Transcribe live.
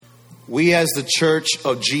We as the Church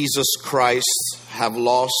of Jesus Christ have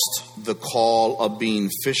lost the call of being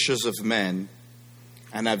fishers of men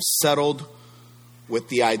and have settled with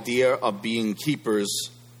the idea of being keepers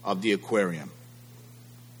of the aquarium.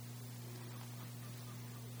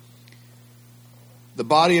 The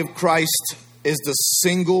body of Christ is the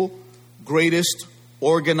single greatest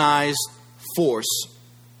organized force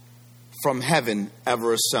from heaven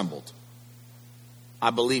ever assembled. I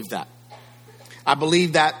believe that. I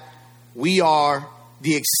believe that we are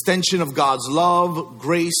the extension of God's love,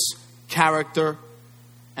 grace, character,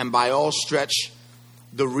 and by all stretch,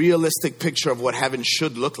 the realistic picture of what heaven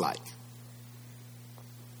should look like.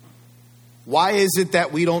 Why is it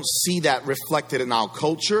that we don't see that reflected in our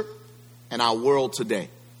culture and our world today?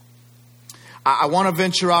 I want to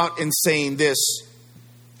venture out in saying this,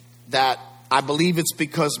 that I believe it's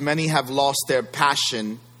because many have lost their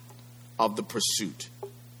passion of the pursuit.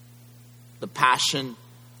 The passion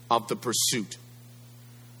of the pursuit.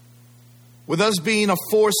 With us being a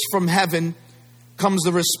force from heaven comes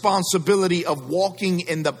the responsibility of walking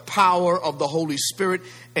in the power of the Holy Spirit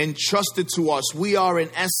entrusted to us. We are, in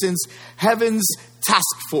essence, heaven's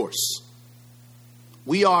task force.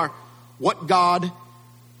 We are what God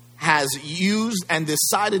has used and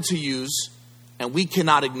decided to use, and we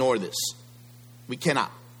cannot ignore this. We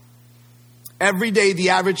cannot. Every day, the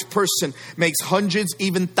average person makes hundreds,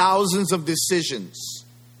 even thousands of decisions.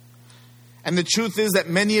 And the truth is that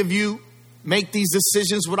many of you make these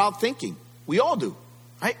decisions without thinking. We all do,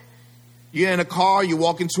 right? You're in a car, you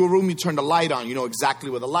walk into a room, you turn the light on. You know exactly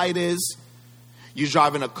where the light is. You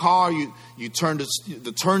drive in a car, you turn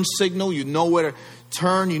the turn signal, you know where to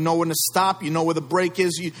turn, you know when to stop, you know where the brake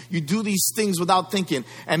is. You do these things without thinking.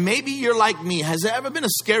 And maybe you're like me. Has there ever been a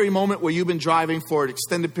scary moment where you've been driving for an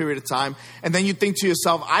extended period of time and then you think to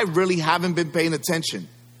yourself, I really haven't been paying attention?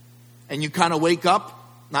 And you kind of wake up,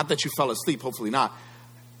 not that you fell asleep, hopefully not,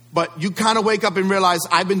 but you kind of wake up and realize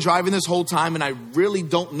I've been driving this whole time and I really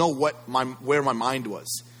don't know where my mind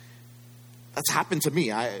was. That's happened to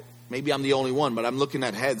me. Maybe I'm the only one, but I'm looking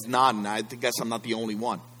at heads nodding. I guess I'm not the only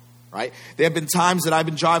one, right? There have been times that I've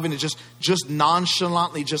been driving and just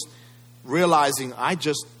nonchalantly just realizing I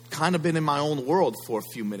just kind of been in my own world for a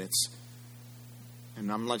few minutes. And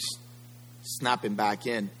I'm like snapping back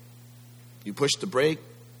in. You push the brake,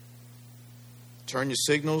 turn your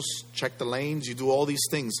signals, check the lanes, you do all these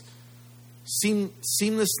things.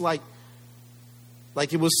 Seamless like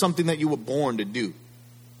it was something that you were born to do.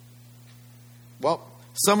 Well,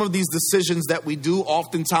 some of these decisions that we do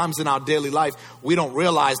oftentimes in our daily life, we don't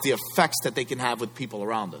realize the effects that they can have with people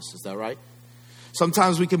around us. Is that right?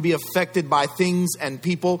 Sometimes we can be affected by things and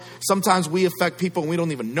people. Sometimes we affect people and we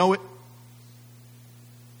don't even know it.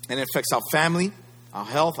 And it affects our family, our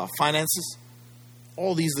health, our finances.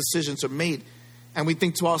 All these decisions are made. And we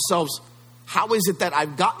think to ourselves, how is it that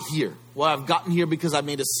I've got here? Well, I've gotten here because I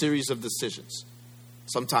made a series of decisions.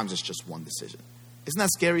 Sometimes it's just one decision. Isn't that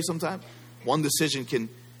scary sometimes? One decision can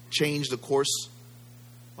change the course.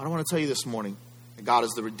 But I want to tell you this morning that God is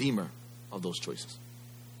the redeemer of those choices.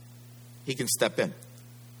 He can step in.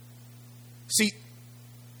 See,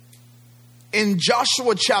 in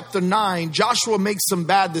Joshua chapter 9, Joshua makes some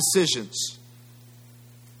bad decisions.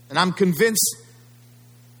 And I'm convinced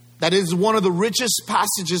that is one of the richest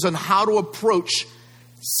passages on how to approach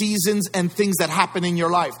seasons and things that happen in your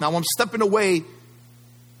life. Now, I'm stepping away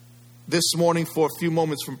this morning for a few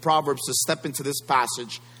moments from Proverbs to step into this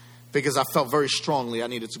passage because I felt very strongly I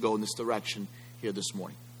needed to go in this direction here this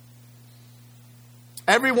morning.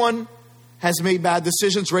 Everyone has made bad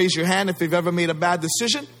decisions. Raise your hand if you've ever made a bad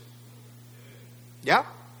decision. Yeah?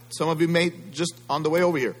 Some of you made just on the way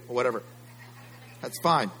over here or whatever. That's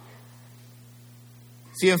fine.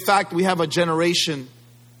 See, in fact, we have a generation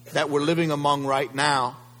that we're living among right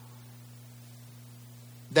now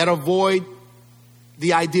that avoid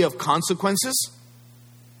the idea of consequences.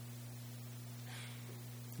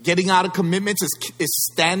 Getting out of commitments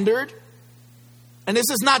is standard. And this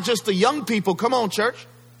is not just the young people. Come on, church.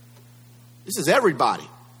 This is everybody.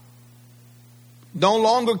 No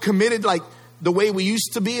longer committed like the way we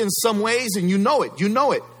used to be in some ways. And you know it. You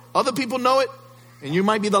know it. Other people know it. And you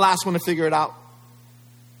might be the last one to figure it out.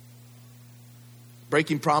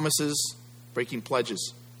 Breaking promises, breaking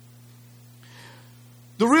pledges.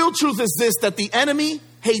 The real truth is this, that the enemy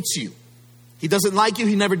hates you. He doesn't like you.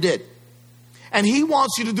 He never did. And he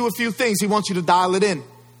wants you to do a few things. He wants you to dial it in.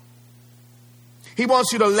 He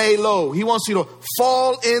wants you to lay low. He wants you to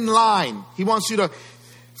fall in line. He wants you to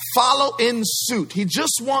follow in suit. He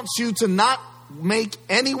just wants you to not make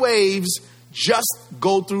any waves, just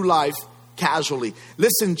go through life casually.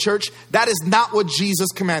 Listen, church, that is not what Jesus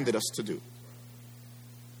commanded us to do.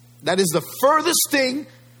 That is the furthest thing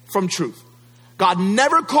from truth. God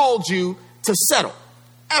never called you to settle,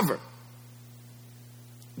 ever,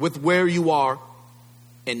 with where you are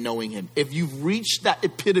in knowing him. If you've reached that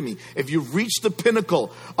epitome, if you've reached the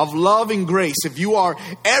pinnacle of love and grace, if you are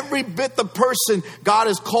every bit the person God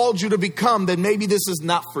has called you to become, then maybe this is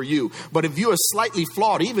not for you. But if you are slightly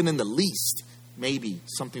flawed, even in the least, maybe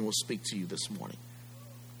something will speak to you this morning.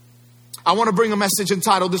 I want to bring a message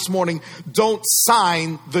entitled this morning, Don't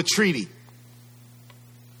Sign the Treaty.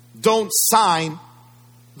 Don't sign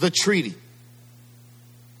the treaty.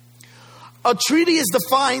 A treaty is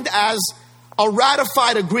defined as a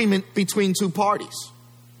ratified agreement between two parties.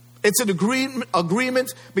 It's an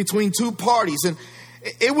agreement between two parties. And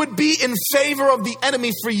it would be in favor of the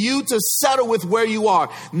enemy for you to settle with where you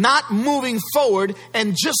are, not moving forward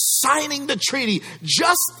and just signing the treaty.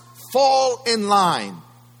 Just fall in line.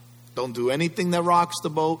 Don't do anything that rocks the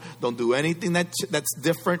boat. Don't do anything that's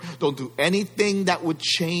different. Don't do anything that would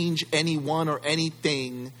change anyone or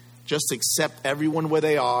anything. Just accept everyone where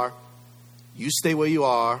they are. You stay where you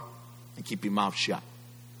are and keep your mouth shut.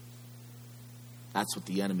 That's what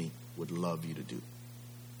the enemy would love you to do.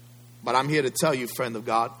 But I'm here to tell you, friend of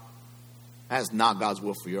God, that's not God's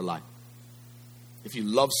will for your life. If you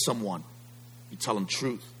love someone, you tell them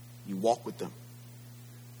truth. You walk with them.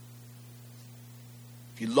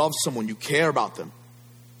 You love someone, you care about them,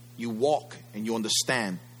 you walk and you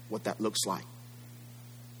understand what that looks like.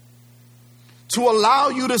 To allow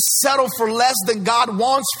you to settle for less than God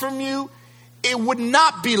wants from you, it would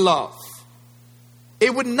not be love.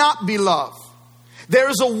 It would not be love. There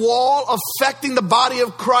is a wall affecting the body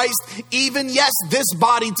of Christ, even, yes, this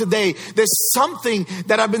body today. There's something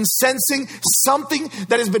that I've been sensing, something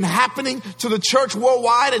that has been happening to the church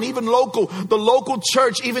worldwide and even local, the local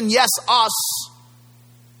church, even, yes, us.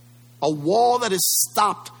 A wall that has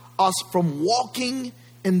stopped us from walking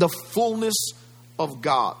in the fullness of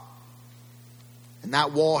God. And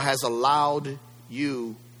that wall has allowed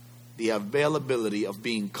you the availability of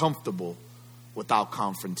being comfortable without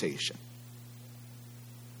confrontation.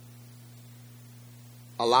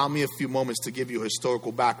 Allow me a few moments to give you a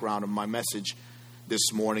historical background of my message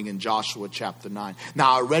this morning in Joshua chapter 9.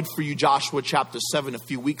 Now, I read for you Joshua chapter 7 a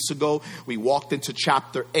few weeks ago. We walked into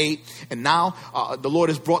chapter 8. And now the Lord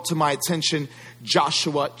has brought to my attention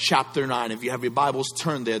Joshua chapter 9. If you have your Bibles,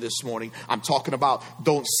 turn there this morning. I'm talking about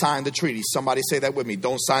don't sign the treaty. Somebody say that with me.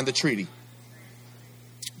 Don't sign the treaty.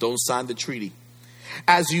 Don't sign the treaty.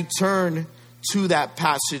 As you turn to that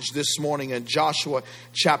passage this morning in Joshua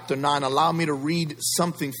chapter 9, allow me to read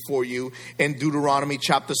something for you in Deuteronomy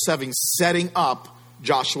chapter 7, setting up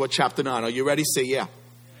Joshua chapter 9. Are you ready? Say yeah.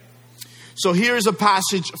 So here's a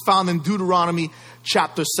passage found in Deuteronomy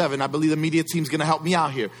chapter 7. I believe the media team's going to help me out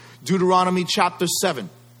here. Deuteronomy chapter 7.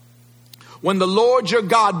 When the Lord your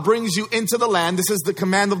God brings you into the land, this is the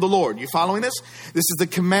command of the Lord. You following this? This is the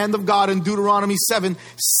command of God in Deuteronomy 7,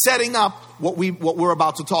 setting up what we're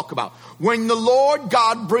about to talk about. When the Lord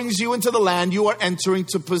God brings you into the land you are entering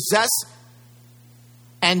to possess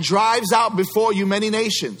and drives out before you many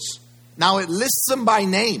nations. Now it lists them by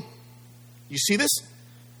name. You see this?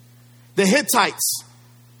 The Hittites,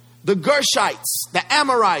 the Gershites, the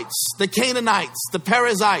Amorites, the Canaanites, the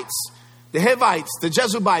Perizzites, the Hivites, the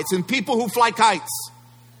Jebusites, and people who fly kites.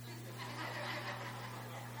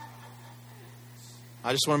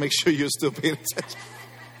 I just want to make sure you're still paying attention.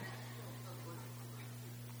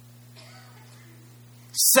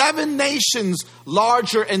 7 nations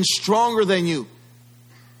larger and stronger than you.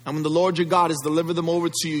 And when the Lord your God has delivered them over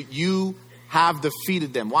to you, you have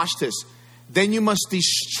defeated them. Watch this. Then you must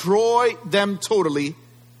destroy them totally.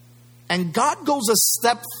 And God goes a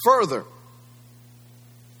step further.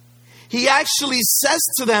 He actually says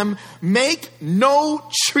to them, make no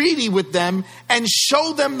treaty with them and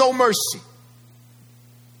show them no mercy.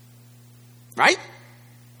 Right?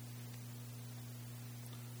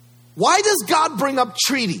 Why does God bring up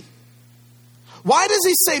treaty? Why does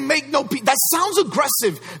he say make no peace? That sounds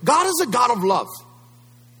aggressive. God is a God of love.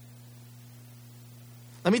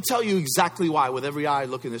 Let me tell you exactly why with every eye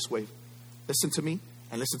looking this way. Listen to me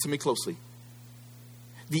and listen to me closely.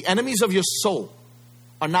 The enemies of your soul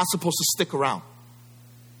are not supposed to stick around.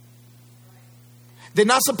 They're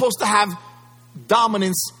not supposed to have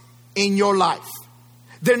dominance in your life.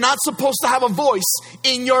 They're not supposed to have a voice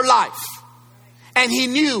in your life. And he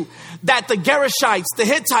knew that the Gerishites, the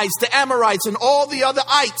Hittites, the Amorites, and all the other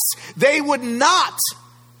ites, they would not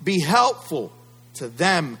be helpful to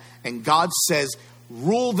them. And God says,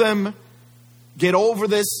 rule them, get over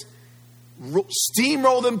this,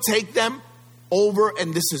 steamroll them, take them over,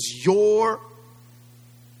 and this is your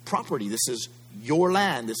property. This is your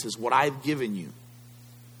land. This is what I've given you.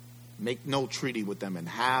 Make no treaty with them and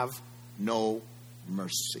have no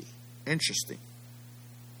mercy. Interesting.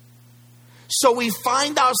 So we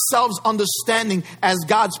find ourselves understanding as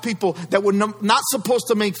God's people that we're not supposed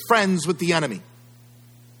to make friends with the enemy.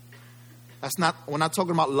 We're not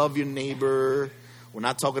talking about love your neighbor. We're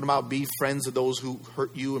not talking about be friends of those who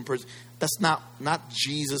hurt you in prison. That's not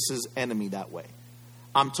Jesus' enemy that way.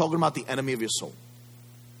 I'm talking about the enemy of your soul.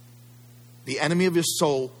 The enemy of your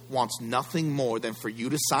soul wants nothing more than for you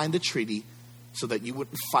to sign the treaty so that you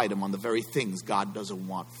wouldn't fight him on the very things God doesn't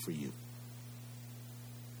want for you.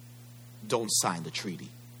 Don't sign the treaty.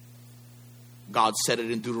 God said it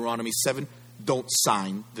in Deuteronomy 7. Don't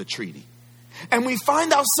sign the treaty. And we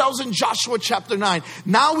find ourselves in Joshua chapter 9.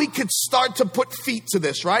 Now we could start to put feet to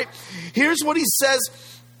this, right? Here's what he says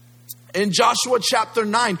in Joshua chapter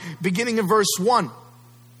 9, beginning in verse 1.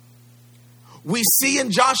 We see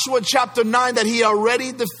in Joshua chapter 9 that he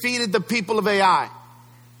already defeated the people of Ai.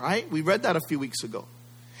 Right? We read that a few weeks ago.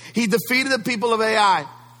 He defeated the people of Ai.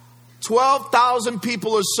 12,000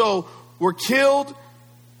 people or so were killed.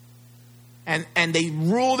 And they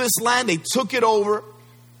ruled this land. They took it over.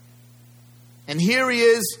 And here he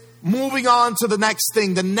is moving on to the next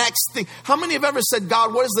thing. The next thing. How many have ever said,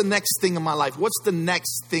 God, what is the next thing in my life? What's the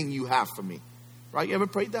next thing you have for me? Right? You ever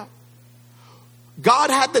prayed that?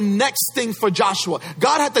 God had the next thing for Joshua.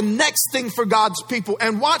 God had the next thing for God's people.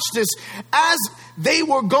 And watch this. As they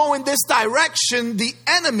were going this direction, the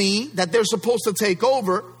enemy that they're supposed to take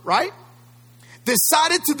over, right,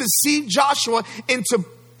 decided to deceive Joshua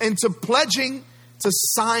into pledging to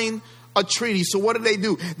sign a treaty. So what did?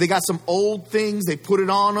 They got some old things. They put it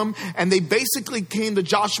on them. And they basically came to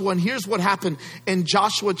Joshua. And here's what happened in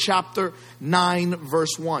Joshua chapter 9,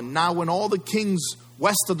 verse 1. Now when all the kings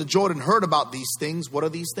west of the Jordan heard about these things. What are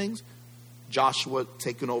these things? Joshua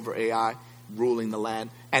taking over Ai, ruling the land,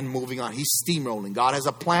 and moving on. He's steamrolling. God has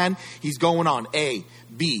a plan. He's going on. A,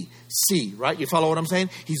 B, C, right? You follow what I'm saying?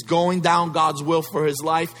 He's going down God's will for his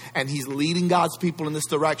life, and he's leading God's people in this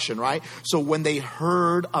direction, right? So when they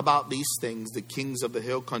heard about these things, the kings of the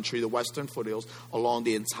hill country, the western foothills, along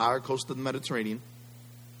the entire coast of the Mediterranean,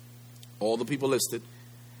 all the people listed.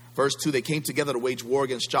 Verse 2, they came together to wage war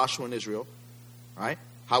against Joshua and Israel. Right?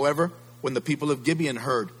 However, when the people of Gibeon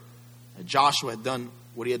heard that Joshua had done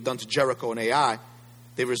what he had done to Jericho and Ai,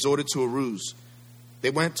 they resorted to a ruse.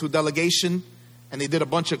 They went to a delegation and they did a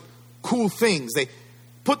bunch of cool things. They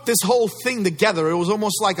put this whole thing together. It was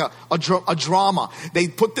almost like a drama. They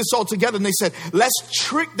put this all together and they said, let's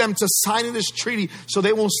trick them to signing this treaty so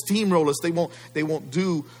they won't steamroll us. They won't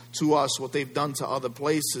do to us what they've done to other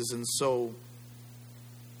places. And so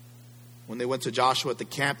when they went to Joshua at the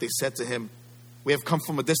camp, they said to him, we have come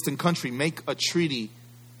from a distant country. Make a treaty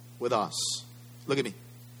with us. Look at me.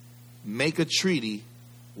 Make a treaty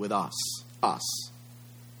with us. Us.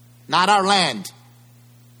 Not our land.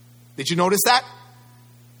 Did you notice that?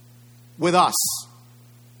 With us.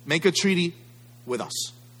 Make a treaty with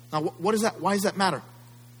us. Now, what is that? Why does that matter?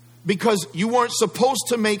 Because you weren't supposed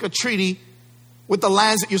to make a treaty with the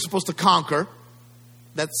lands that you're supposed to conquer.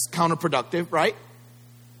 That's counterproductive, right?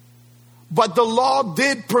 But the law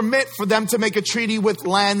did permit for them to make a treaty with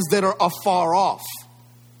lands that are afar off.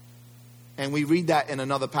 And we read that in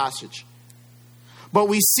another passage. But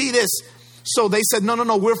we see this. So they said,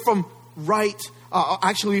 no, we're from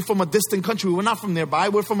actually from a distant country. We're not from nearby.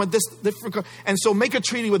 We're from a different country. And so make a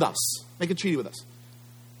treaty with us. Make a treaty with us.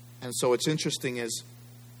 And so what's interesting is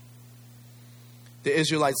the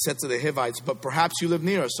Israelites said to the Hivites, but perhaps you live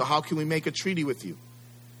near us, so how can we make a treaty with you?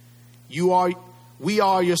 We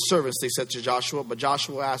are your servants, they said to Joshua. But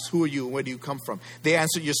Joshua asked, who are you and where do you come from? They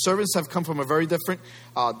answered, your servants have come from a very different,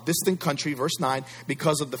 distant country. Verse 9,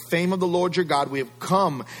 because of the fame of the Lord your God, we have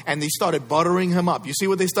come. And they started buttering him up. You see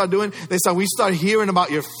what they started doing? They said, we started hearing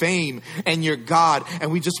about your fame and your God.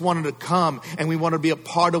 And we just wanted to come and we want to be a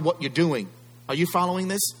part of what you're doing. Are you following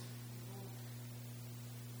this?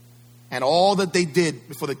 And all that they did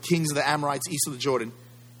for the kings of the Amorites east of the Jordan.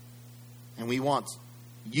 And we want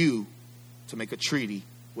you to make a treaty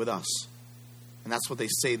with us. And that's what they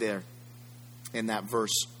say there in that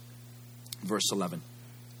verse 11.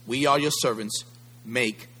 We are your servants,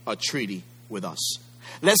 make a treaty with us.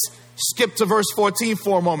 Let's skip to verse 14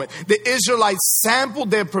 for a moment. The Israelites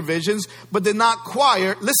sampled their provisions, but did not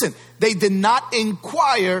inquire. Listen, they did not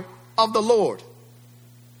inquire of the Lord.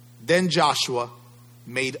 Then Joshua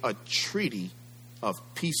made a treaty of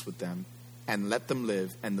peace with them and let them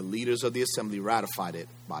live, and the leaders of the assembly ratified it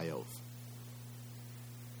by oath.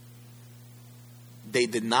 They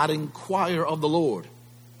did not inquire of the Lord,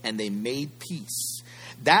 and they made peace.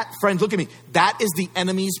 That, friends, look at me. That is the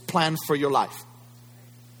enemy's plan for your life.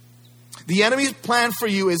 The enemy's plan for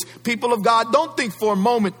you is, people of God, don't think for a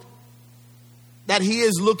moment that he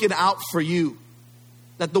is looking out for you.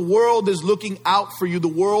 That the world is looking out for you. The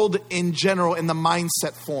world in general, in the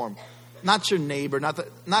mindset form. Not your neighbor. Not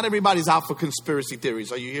everybody's out for conspiracy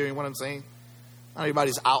theories. Are you hearing what I'm saying? Not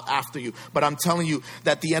everybody's out after you. But I'm telling you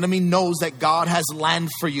that the enemy knows that God has land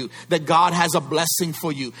for you. That God has a blessing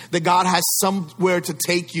for you. That God has somewhere to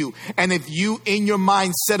take you. And if you in your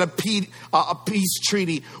mind set a peace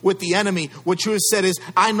treaty with the enemy, what you have said is,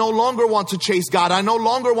 I no longer want to chase God. I no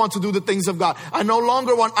longer want to do the things of God.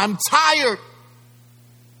 I'm tired.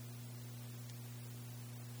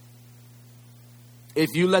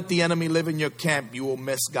 If you let the enemy live in your camp, you will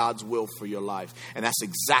miss God's will for your life. And that's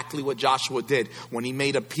exactly what Joshua did. When he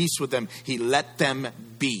made a peace with them, he let them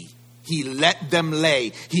be. He let them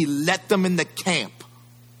lay. He let them in the camp.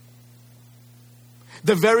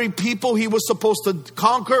 The very people he was supposed to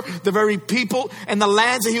conquer, the very people and the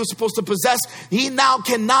lands that he was supposed to possess, he now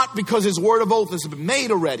cannot, because his word of oath has been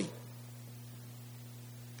made already.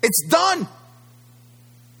 It's done.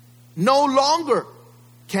 No longer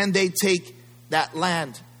can they take that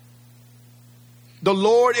land. The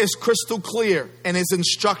Lord is crystal clear in his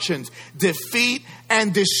instructions. Defeat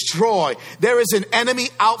and destroy. There is an enemy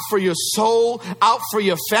out for your soul, out for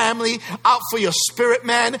your family, out for your spirit,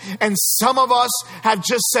 man. And some of us have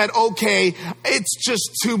just said, okay, it's just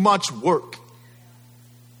too much work.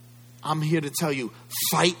 I'm here to tell you,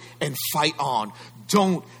 fight and fight on.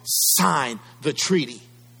 Don't sign the treaty.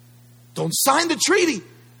 Don't sign the treaty.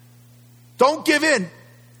 Don't give in.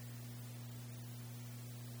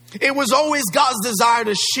 It was always God's desire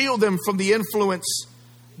to shield them from the influence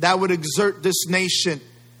that would exert this nation.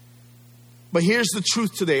 But here's the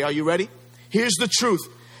truth today. Are you ready? Here's the truth.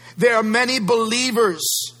 There are many believers,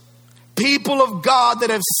 people of God, that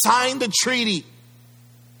have signed the treaty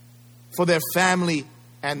for their family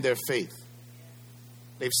and their faith.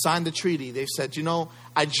 They've signed the treaty. They've said,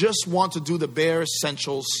 I just want to do the bare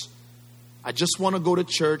essentials. I just want to go to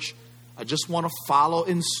church. I just want to follow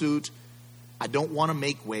in suit. I don't want to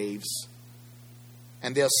make waves.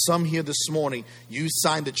 And there are some here this morning, you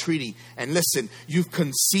signed the treaty. And listen, you've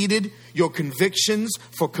conceded your convictions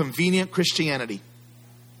for convenient Christianity.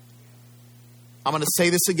 I'm going to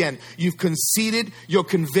say this again. You've conceded your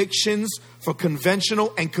convictions for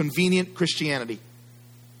conventional and convenient Christianity.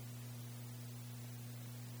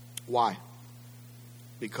 Why?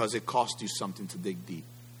 Because it cost you something to dig deep.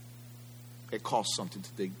 It costs something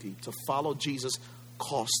to dig deep. To follow Jesus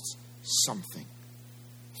costs something.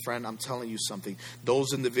 Friend, I'm telling you something.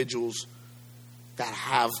 Those individuals that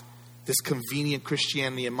have this convenient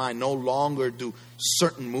Christianity in mind no longer do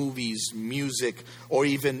certain movies, music, or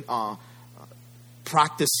even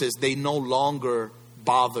practices. They no longer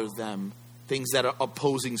bother them. Things that are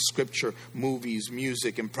opposing Scripture, movies,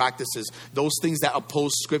 music, and practices. Those things that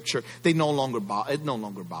oppose Scripture, it no longer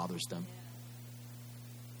bothers them.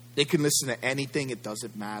 They can listen to anything, it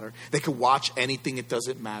doesn't matter. They can watch anything, it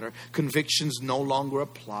doesn't matter. Convictions no longer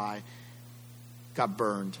apply. Got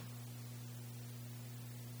burned.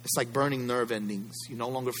 It's like burning nerve endings. You no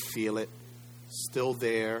longer feel it. Still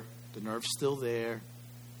there. The nerve's still there.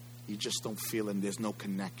 You just don't feel it, and there's no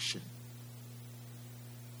connection.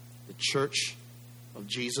 The Church of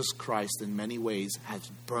Jesus Christ in many ways has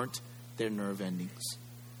burnt their nerve endings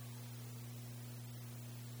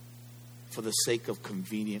for the sake of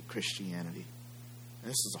convenient Christianity. And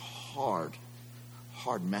this is a hard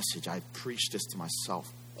message. I preached this to myself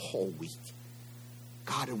all week.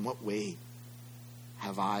 God, in what way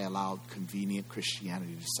have I allowed convenient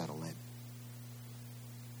Christianity to settle in?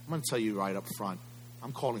 I'm going to tell you right up front,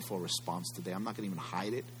 I'm calling for a response today. I'm not going to even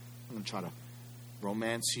hide it. I'm going to try to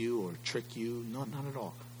romance you or trick you. No, not at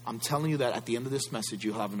all. I'm telling you that at the end of this message,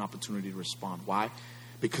 you'll have an opportunity to respond. Why?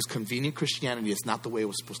 Because convenient Christianity is not the way it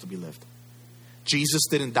was supposed to be lived. Jesus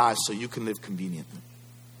didn't die so you can live conveniently.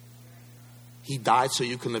 He died so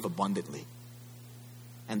you can live abundantly.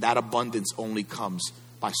 And that abundance only comes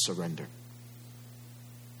by surrender.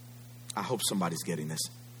 I hope somebody's getting this.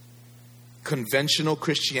 Conventional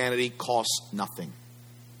Christianity costs nothing.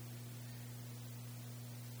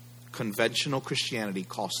 Conventional Christianity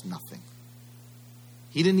costs nothing.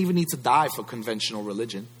 He didn't even need to die for conventional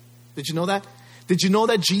religion. Did you know that? Did you know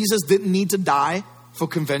that Jesus didn't need to die for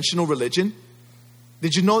conventional religion?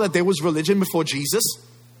 Did you know that there was religion before Jesus?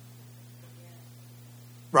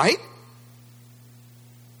 Right?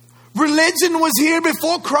 Religion was here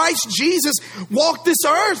before Christ Jesus walked this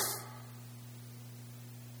earth.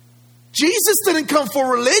 Jesus didn't come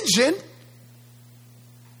for religion.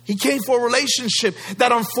 He came for a relationship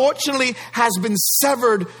that unfortunately has been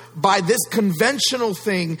severed by this conventional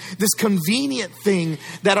thing, this convenient thing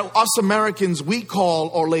that us Americans, we call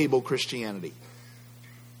or label Christianity.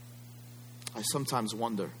 I sometimes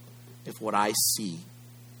wonder if what I see,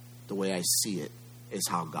 the way I see it, is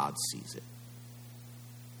how God sees it.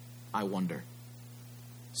 I wonder.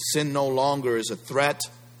 Sin no longer is a threat.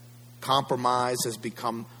 Compromise has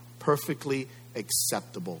become perfectly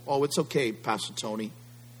acceptable. Oh, it's okay, Pastor Tony.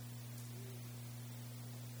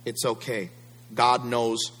 It's okay. God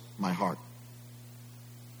knows my heart.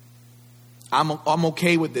 I'm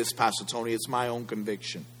okay with this, Pastor Tony. It's my own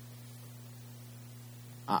conviction.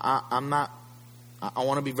 I'm not. I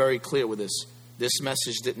want to be very clear with this. This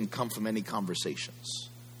message didn't come from any conversations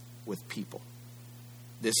with people.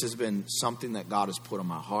 This has been something that God has put on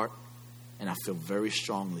my heart, and I feel very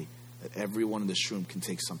strongly that everyone in this room can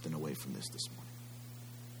take something away from this morning.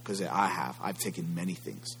 Because I've taken many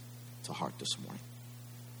things to heart this morning.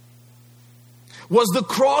 Was the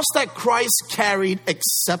cross that Christ carried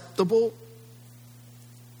acceptable?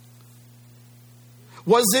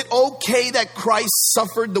 Was it okay that Christ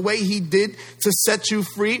suffered the way he did to set you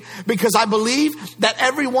free? Because I believe that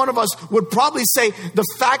every one of us would probably say the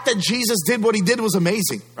fact that Jesus did what he did was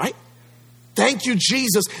amazing, right? Thank you,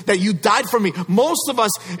 Jesus, that you died for me. Most of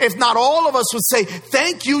us, if not all of us, would say,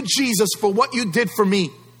 thank you, Jesus, for what you did for me.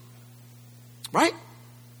 Right?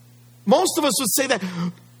 Most of us would say that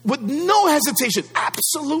with no hesitation.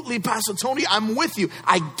 Absolutely, Pastor Tony, I'm with you.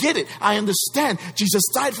 I get it. I understand. Jesus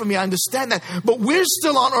died for me. I understand that. But we're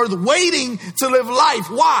still on earth waiting to live life.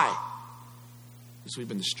 Why? Because we've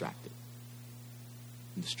been distracted.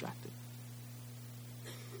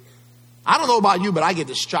 I don't know about you, but I get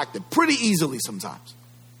distracted pretty easily sometimes.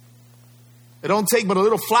 It don't take but a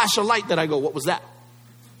little flash of light that I go, what was that?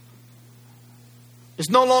 It's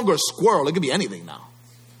no longer a squirrel. It could be anything now.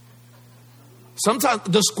 Sometimes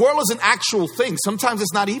the squirrel is an actual thing. Sometimes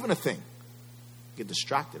it's not even a thing. You get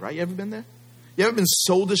distracted, right? You ever been there? You ever been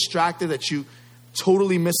so distracted that you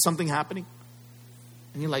totally miss something happening?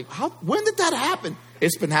 And you're like, when did that happen?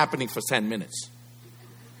 It's been happening for 10 minutes.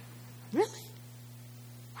 Really?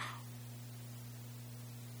 Wow.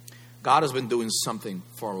 God has been doing something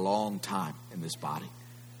for a long time in this body.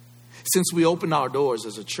 Since we opened our doors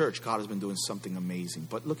as a church, God has been doing something amazing.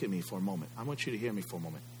 But look at me for a moment. I want you to hear me for a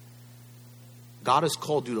moment. God has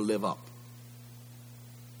called you to live up.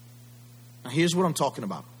 Now here's what I'm talking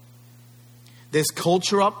about. There's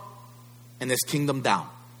culture up and there's kingdom down.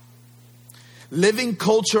 Living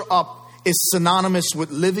culture up is synonymous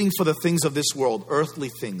with living for the things of this world, earthly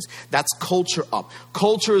things. That's culture up.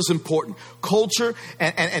 Culture is important. Culture,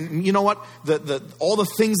 and you know what? All the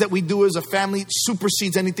things that we do as a family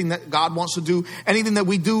supersedes anything that God wants to do. Anything that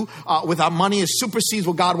we do with our money is supersedes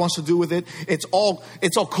what God wants to do with it. It's all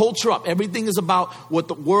culture up. Everything is about what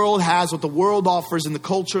the world has, what the world offers, and the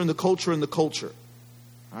culture, and the culture, and the culture.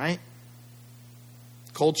 All right?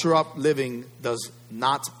 Culture up living does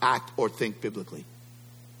not act or think biblically.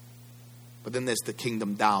 But then there's the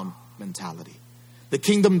kingdom down mentality. The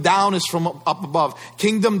kingdom down is from up above.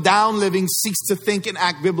 Kingdom down living seeks to think and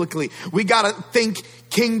act biblically. We got to think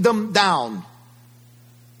kingdom down,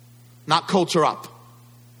 not culture up.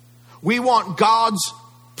 We want God's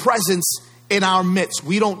presence in our midst.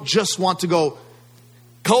 We don't just want to go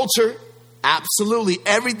culture. Absolutely.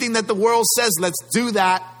 Everything that the world says, let's do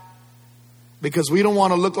that, because we don't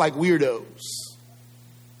want to look like weirdos.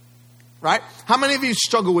 Right? How many of you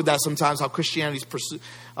struggle with that sometimes? How Christianity is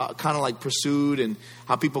kind of like pursued, and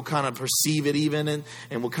how people kind of perceive it even. And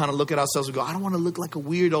we'll kind of look at ourselves and go, I don't want to look like a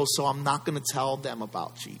weirdo, so I'm not going to tell them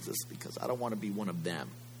about Jesus because I don't want to be one of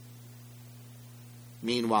them.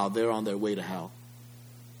 Meanwhile, they're on their way to hell.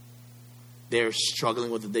 They're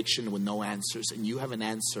struggling with addiction with no answers. And you have an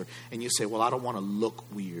answer. And you say, well, I don't want to look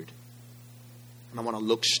weird. And I want to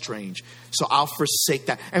look strange. So I'll forsake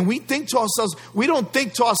that. And we think to ourselves, we don't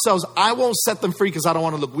think to ourselves, I won't set them free because I don't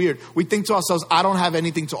want to look weird. We think to ourselves, I don't have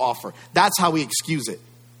anything to offer. That's how we excuse it.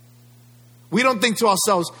 We don't think to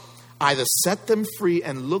ourselves, either set them free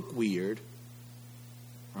and look weird,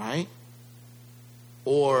 right?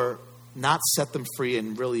 Or not set them free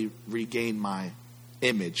and really regain my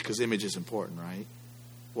image, because image is important, right?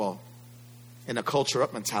 Well, in a culture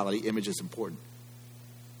up mentality, image is important.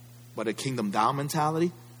 But a kingdom down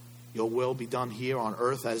mentality, your will be done here on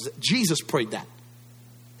earth as Jesus prayed that.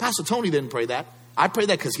 Pastor Tony didn't pray that. I pray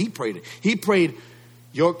that because he prayed it. He prayed,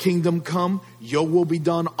 your kingdom come, your will be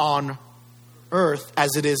done on earth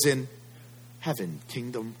as it is in heaven.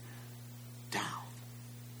 Kingdom down.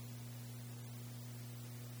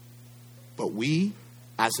 But we,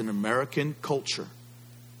 as an American culture,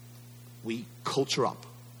 we culture up.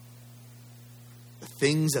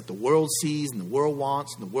 things that the world sees and the world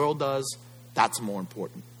wants and the world does, that's more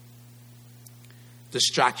important.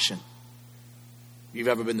 Distraction. You've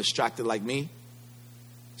ever been distracted like me?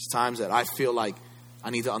 There's times that I feel like I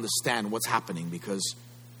need to understand what's happening, because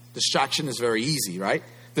distraction is very easy, right?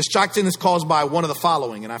 Distraction is caused by one of the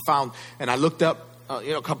following. And I looked up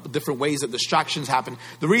a couple of different ways that distractions happen.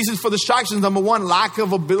 The reasons for distractions, number one, lack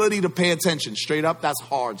of ability to pay attention. Straight up, that's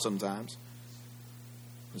hard sometimes.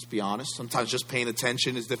 Let's be honest. Sometimes just paying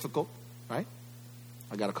attention is difficult, right?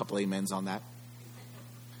 I got a couple of amens on that.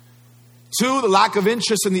 2, the lack of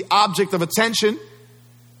interest in the object of attention.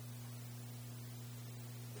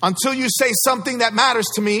 Until you say something that matters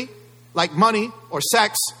to me, like money or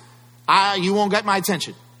sex, you won't get my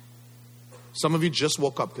attention. Some of you just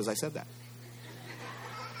woke up because I said that.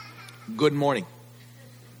 Good morning.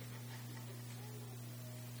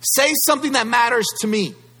 Say something that matters to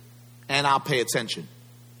me, and I'll pay attention.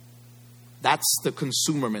 That's the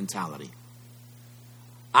consumer mentality.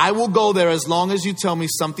 I will go there as long as you tell me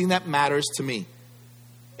something that matters to me.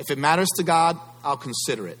 If it matters to God, I'll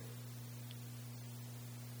consider it.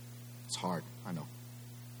 It's hard, I know.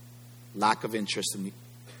 Lack of interest in the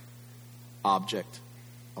object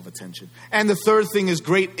of attention. And the third thing is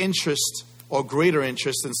great interest or greater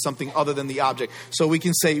interest in something other than the object. So we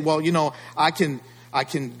can say, well, I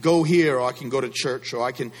can go here, or I can go to church, or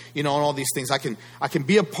I can, and all these things. I can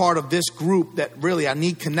be a part of this group that really I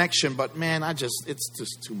need connection, but man, it's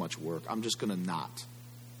just too much work. I'm just going to not.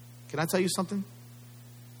 Can I tell you something?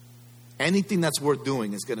 Anything that's worth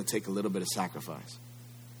doing is going to take a little bit of sacrifice.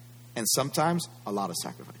 And sometimes a lot of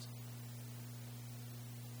sacrifice.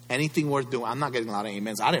 Anything worth doing. I'm not getting a lot of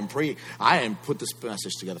amens. I didn't put this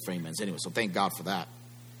message together for amens anyway, so thank God for that.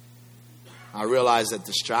 I realize that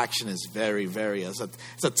distraction is very, very, it's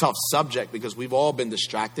a tough subject, because we've all been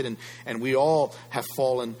distracted, and we all have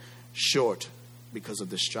fallen short because of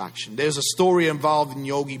distraction. There's a story involved in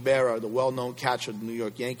Yogi Berra, the well-known catcher of the New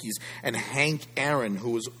York Yankees, and Hank Aaron,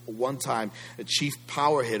 who was one time the chief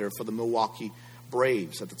power hitter for the Milwaukee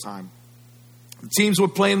Braves at the time. The teams were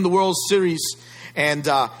playing in the World Series, and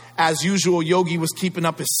as usual, Yogi was keeping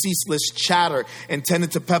up his ceaseless chatter,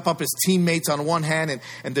 intended to pep up his teammates on one hand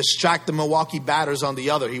and distract the Milwaukee batters on the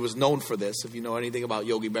other. He was known for this. If you know anything about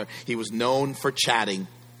Yogi Berra, he was known for chatting.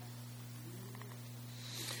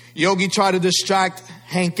 Yogi tried to distract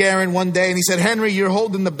Hank Aaron one day, and he said, "Henry, you're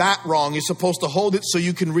holding the bat wrong. You're supposed to hold it so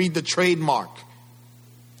you can read the trademark."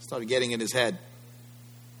 Started getting in his head.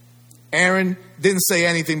 Aaron didn't say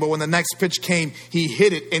anything, but when the next pitch came, he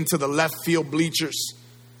hit it into the left field bleachers.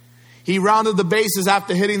 He rounded the bases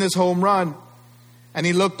after hitting this home run, and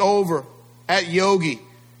he looked over at Yogi,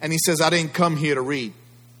 and he says, "I didn't come here to read."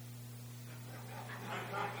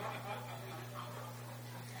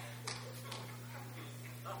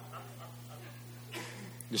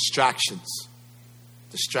 Distractions.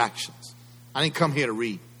 I didn't come here to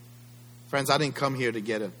read. Friends, I didn't come here to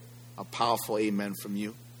get a powerful amen from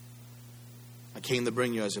you. I came to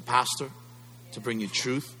bring you as a pastor, to bring you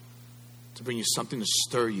truth, to bring you something to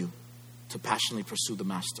stir you to passionately pursue the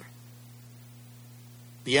master.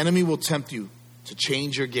 The enemy will tempt you to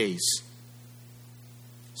change your gaze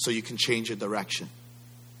so you can change your direction.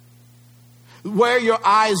 Where your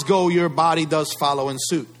eyes go, your body does follow in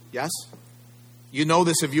suit. Yes? You know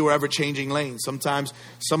this if you were ever changing lanes. Sometimes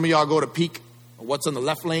some of y'all go to peek what's in the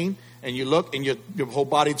left lane, and you look and your whole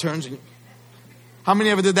body turns. How many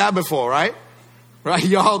ever did that before, right? Right?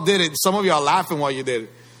 Y'all did it. Some of y'all laughing while you did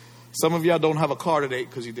it. Some of y'all don't have a car today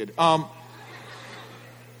because you did it.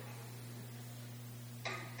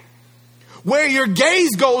 Where your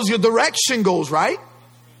gaze goes, your direction goes, right?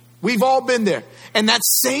 We've all been there. And that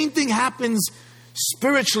same thing happens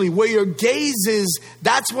spiritually. Where your gaze is,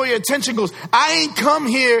 that's where your attention goes. I ain't come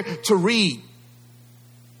here to read.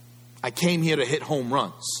 I came here to hit home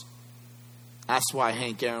runs. That's why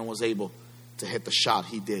Hank Aaron was able to hit the shot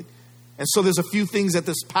he did. And so there's a few things that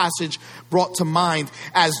this passage brought to mind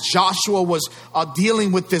as Joshua was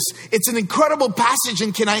dealing with this. It's an incredible passage,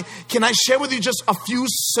 and can I share with you just a few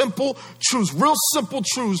simple truths, real simple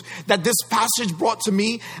truths that this passage brought to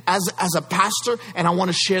me as a pastor, and I want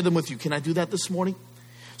to share them with you. Can I do that this morning?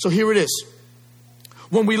 So here it is.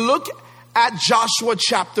 When we look at Joshua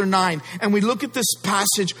chapter 9 and we look at this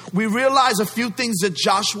passage, we realize a few things that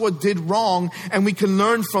Joshua did wrong, and we can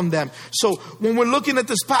learn from them. So when we're looking at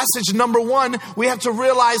this passage, number one, we have to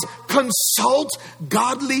realize, consult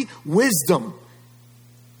godly wisdom.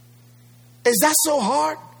 Is that so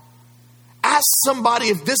hard? Ask somebody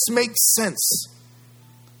if this makes sense.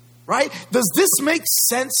 Right? Does this make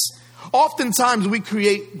sense? Oftentimes we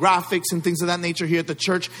create graphics and things of that nature here at the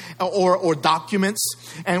church, or documents,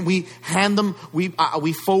 and we hand them, we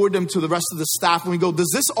forward them to the rest of the staff, and we go,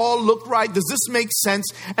 does this all look right? Does this make sense?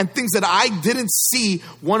 And things that I didn't see,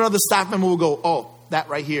 one other staff member will go, oh, that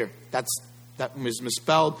right here, that is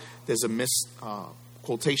misspelled. There's a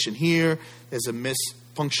quotation here. There's a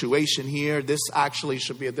punctuation here. This actually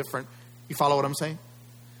should be a different. You follow what I'm saying?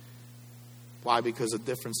 Why? Because a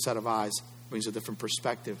different set of eyes brings a different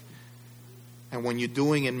perspective. And when you're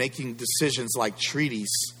doing and making decisions like treaties,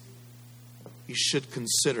 you should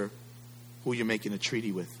consider who you're making a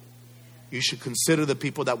treaty with. You should consider the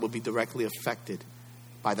people that will be directly affected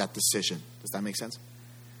by that decision. Does that make sense?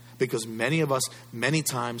 Because many of us, many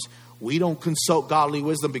times, we don't consult godly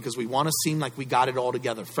wisdom because we want to seem like we got it all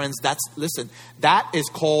together. Friends, that is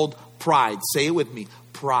called pride. Say it with me.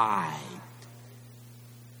 Pride.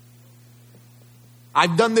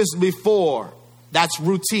 I've done this before. That's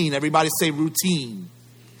routine. Everybody say routine.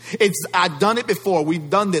 I've done it before. We've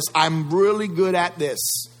done this. I'm really good at this.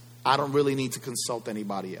 I don't really need to consult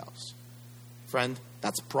anybody else. Friend,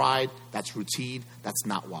 that's pride. That's routine. That's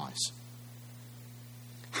not wise.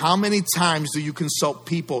 How many times do you consult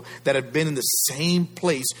people that have been in the same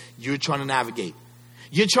place you're trying to navigate?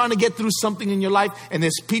 You're trying to get through something in your life, and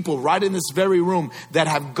there's people right in this very room that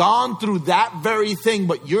have gone through that very thing,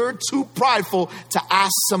 but you're too prideful to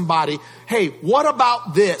ask somebody, hey, what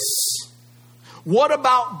about this? What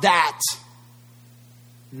about that?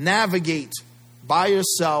 Navigate by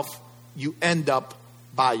yourself. You end up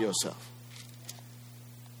by yourself.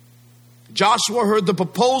 Joshua heard the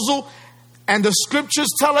proposal, and the scriptures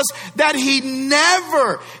tell us that he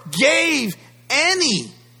never gave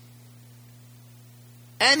any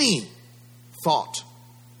thought,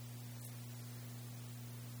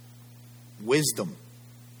 wisdom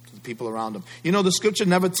to the people around him. You know, the scripture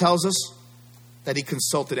never tells us that he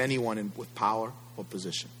consulted anyone with power or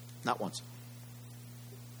position. Not once.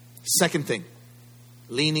 Second thing,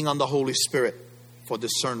 leaning on the Holy Spirit for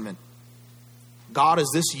discernment. God,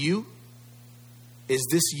 is this you? Is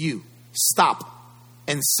this you? Stop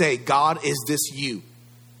and say, God, is this you?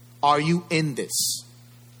 Are you in this?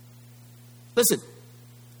 Listen,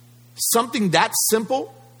 something that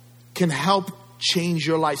simple can help change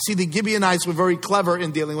your life. See, the Gibeonites were very clever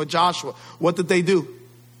in dealing with Joshua. What did they do?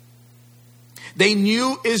 They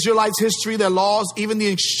knew Israelites' history, their laws, even the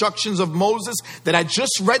instructions of Moses that I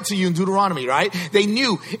just read to you in Deuteronomy, right? They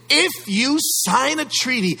knew if you sign a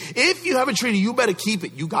treaty, if you have a treaty, you better keep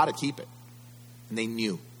it. You got to keep it. And they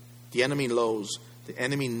knew. The enemy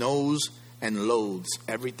knows and loathes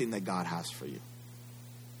everything that God has for you.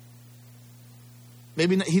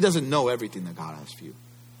 Maybe he doesn't know everything that God has for you,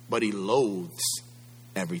 but he loathes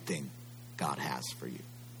everything God has for you.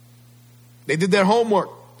 They did their homework.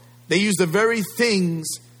 They used the very things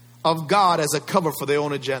of God as a cover for their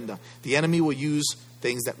own agenda. The enemy will use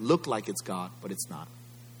things that look like it's God, but it's not.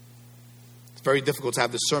 It's very difficult to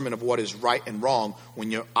have discernment of what is right and wrong when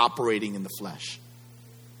you're operating in the flesh.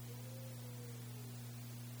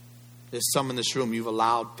 There's some in this room, you've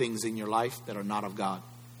allowed things in your life that are not of God.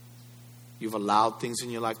 You've allowed things in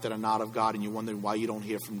your life that are not of God, and you're wondering why you don't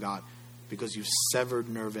hear from God. Because you've severed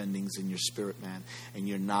nerve endings in your spirit, man, and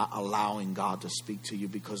you're not allowing God to speak to you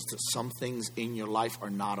because some things in your life are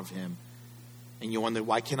not of him. And you wonder,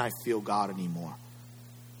 why can't I feel God anymore?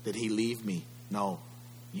 Did he leave me? No,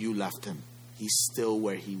 you left him. He's still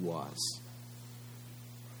where he was.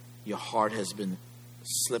 Your heart has been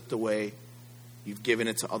slipped away. You've given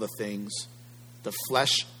it to other things. The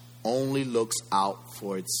flesh only looks out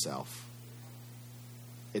for itself.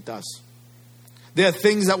 It does. There are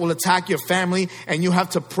things that will attack your family, and you have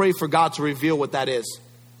to pray for God to reveal what that is.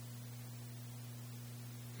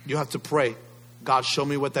 You have to pray. God, show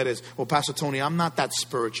me what that is. Well, Pastor Tony, I'm not that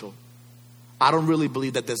spiritual. I don't really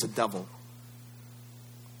believe that there's a devil.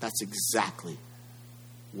 That's exactly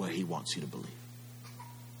where he wants you to believe.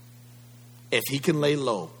 If he can lay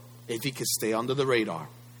low, if he can stay under the radar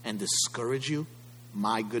and discourage you,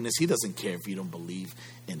 my goodness, he doesn't care if you don't believe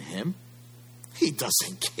in him. He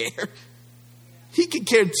doesn't care. He can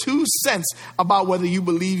care 2 cents about whether you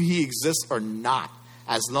believe he exists or not,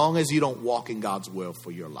 as long as you don't walk in God's will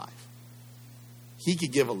for your life. He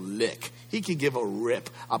could give a lick. He could give a rip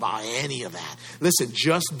about any of that. Listen,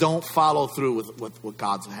 just don't follow through with what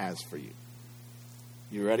God has for you.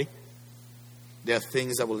 You ready? There are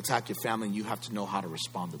things that will attack your family, and you have to know how to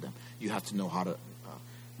respond to them. You have to know how to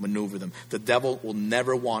maneuver them. The devil will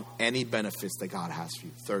never want any benefits that God has for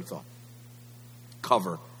you. Third thought,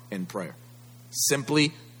 cover in prayer.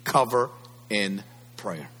 Simply cover in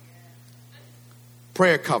prayer.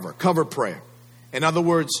 Prayer cover prayer. In other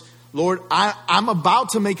words, Lord, I'm about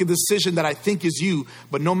to make a decision that I think is you,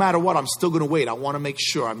 but no matter what, I'm still going to wait. I want to make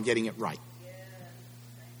sure I'm getting it right.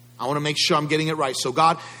 I want to make sure I'm getting it right. So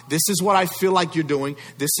God, this is what I feel like you're doing.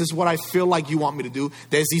 This is what I feel like you want me to do.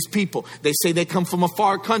 There's these people. They say they come from a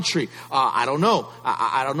far country. I don't know.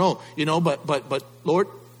 I don't know. You know, but Lord,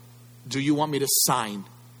 do you want me to sign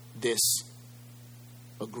this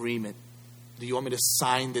agreement? Do you want me to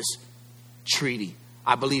sign this treaty?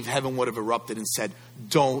 I believe heaven would have erupted and said,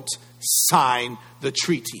 don't sign the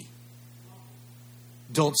treaty.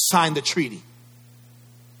 Don't sign the treaty.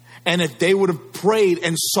 And if they would have prayed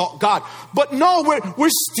and sought God. But no, we're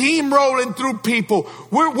steamrolling through people.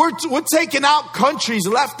 We're taking out countries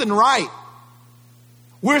left and right.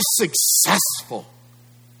 We're successful.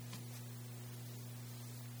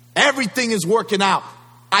 Everything is working out.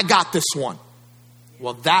 I got this one.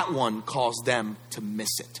 Well, that one caused them to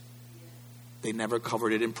miss it. They never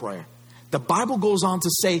covered it in prayer. The Bible goes on to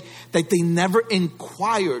say that they never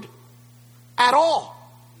inquired at all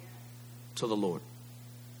to the Lord.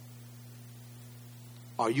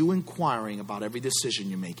 Are you inquiring about every decision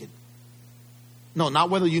you're making? No,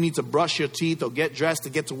 not whether you need to brush your teeth or get dressed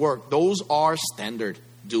to get to work. Those are standard.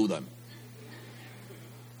 Do them.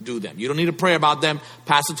 Do them. You don't need to pray about them.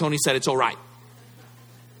 Pastor Tony said it's all right.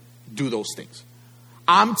 Do those things.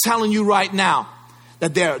 I'm telling you right now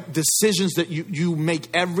that there are decisions that you make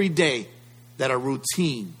every day that are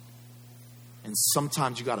routine. And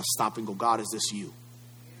sometimes you got to stop and go, God, is this you?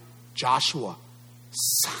 Joshua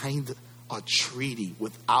signed a treaty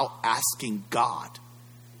without asking God.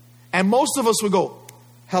 And most of us would go,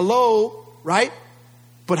 hello, right?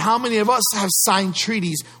 But how many of us have signed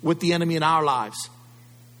treaties with the enemy in our lives?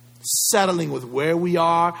 Settling with where we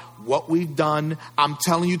are, what we've done. I'm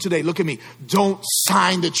telling you today, look at me. Don't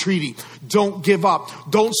sign the treaty. Don't give up.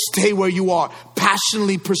 Don't stay where you are.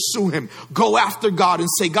 Passionately pursue him. Go after God and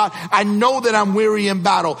say, God, I know that I'm weary in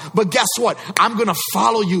battle, but guess what? I'm going to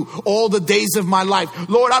follow you all the days of my life.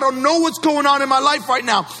 Lord, I don't know what's going on in my life right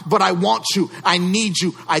now, but I want you. I need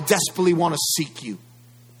you. I desperately want to seek you.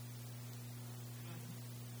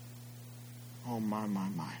 Oh, my.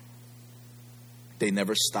 They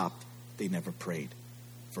never stopped. They never prayed.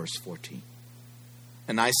 Verse 14.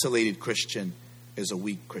 An isolated Christian is a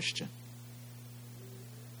weak Christian.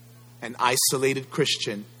 An isolated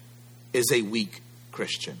Christian is a weak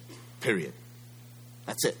Christian. Period.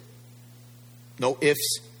 That's it. No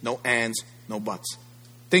ifs, no ands, no buts.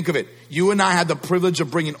 Think of it. You and I had the privilege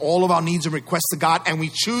of bringing all of our needs and requests to God, and we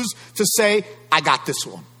choose to say, I got this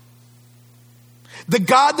one. The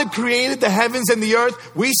God that created the heavens and the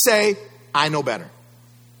earth, we say, I know better.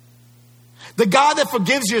 The God that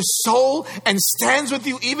forgives your soul and stands with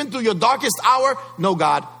you even through your darkest hour, no,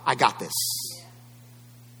 God, I got this.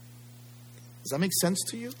 Does that make sense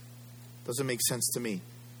to you? Doesn't make sense to me.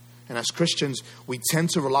 And as Christians, we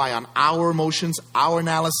tend to rely on our emotions, our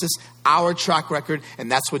analysis, our track record, and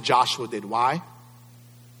that's what Joshua did. Why?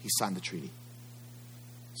 He signed the treaty.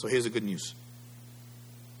 So here's the good news.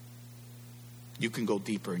 You can go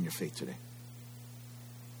deeper in your faith today.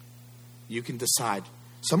 You can decide.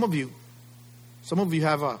 Some of you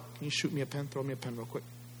have can you shoot me a pen? Throw me a pen real quick.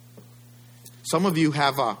 Some of you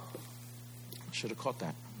have I should have caught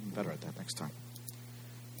that. I'm better at that next time.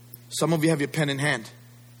 Some of you have your pen in hand.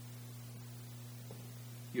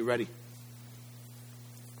 You ready?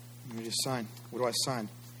 Let me just sign. What do I sign?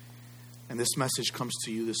 And this message comes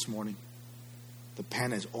to you this morning. The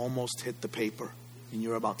pen has almost hit the paper and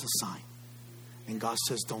you're about to sign. And God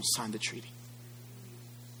says, don't sign the treaty.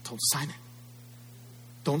 Don't sign it.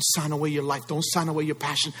 Don't sign away your life. Don't sign away your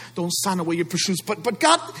passion. Don't sign away your pursuits. But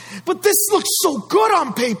God, this looks so good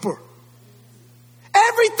on paper.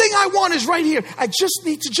 Everything I want is right here. I just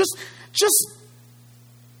need to just.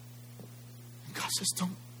 And God says,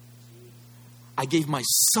 don't. I gave my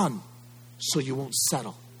son so you won't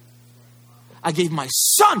settle. I gave my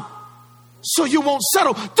son so you won't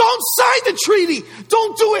settle. Don't sign the treaty.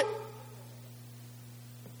 Don't do it.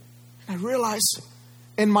 And I realize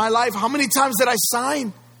in my life, how many times did I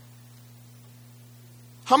sign?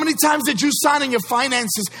 How many times did you sign in your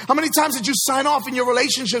finances? How many times did you sign off in your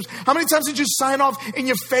relationships? How many times did you sign off in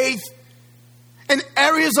your faith? In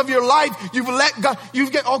areas of your life, you've let God,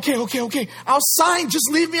 you've get, okay. I'll sign. Just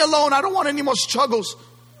leave me alone. I don't want any more struggles.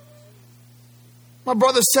 My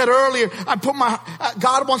brother said earlier,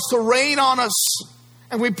 God wants to rain on us.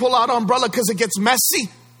 And we pull out our umbrella because it gets messy.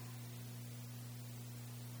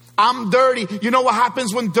 I'm dirty. You know what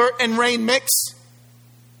happens when dirt and rain mix?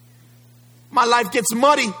 My life gets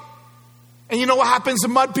muddy. And you know what happens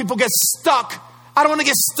in mud? People get stuck. I don't want to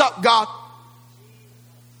get stuck, God.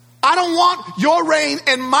 I don't want your rain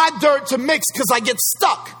and my dirt to mix because I get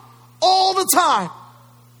stuck. all the time.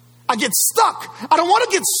 I get stuck. I don't want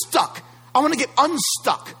to get stuck. I want to get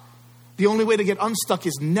unstuck. The only way to get unstuck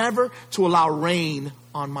is never to allow rain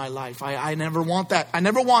on my life. I never want that. I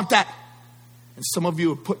never want that. And some of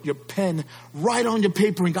you have put your pen right on your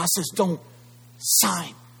paper and God says, don't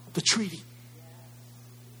sign the treaty.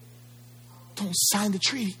 Don't sign the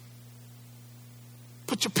treaty.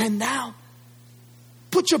 Put your pen down.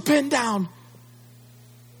 Put your pen down.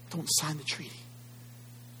 Don't sign the treaty.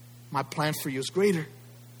 My plan for you is greater.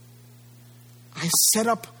 I set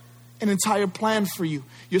up an entire plan for you.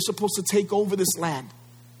 You're supposed to take over this land.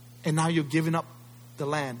 And now you're giving up the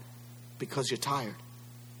land because you're tired.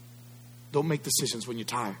 Don't make decisions when you're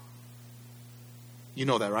tired. You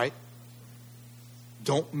know that, right?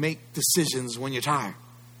 Don't make decisions when you're tired.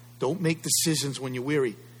 Don't make decisions when you're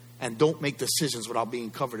weary. And don't make decisions without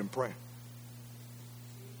being covered in prayer.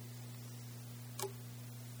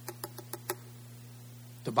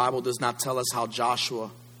 The Bible does not tell us how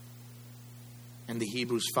Joshua and the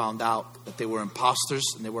Hebrews found out that they were imposters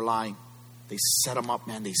and they were lying. They set him up,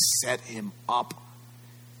 man. They set him up.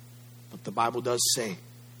 But the Bible does say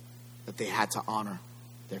that they had to honor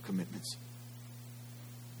their commitments.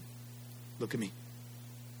 Look at me.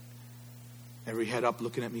 Every head up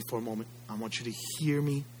looking at me for a moment. I want you to hear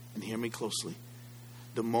me and hear me closely.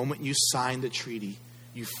 The moment you sign the treaty,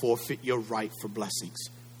 you forfeit your right for blessings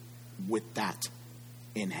with that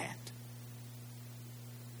in hand.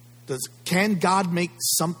 Can God make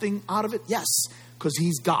something out of it? Yes, because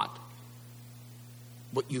He's God.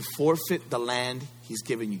 But you forfeit the land He's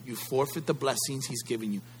given you. You forfeit the blessings He's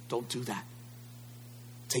given you. Don't do that.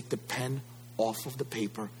 Take the pen off of the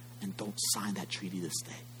paper and don't sign that treaty this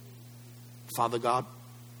day. Father God,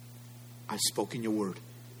 I've spoken your word.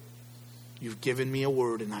 You've given me a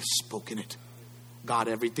word and I've spoken it. God,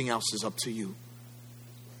 everything else is up to you.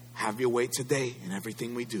 Have your way today in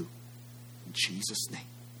everything we do. In Jesus' name.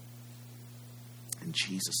 In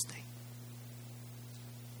Jesus' name.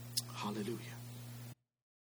 Hallelujah.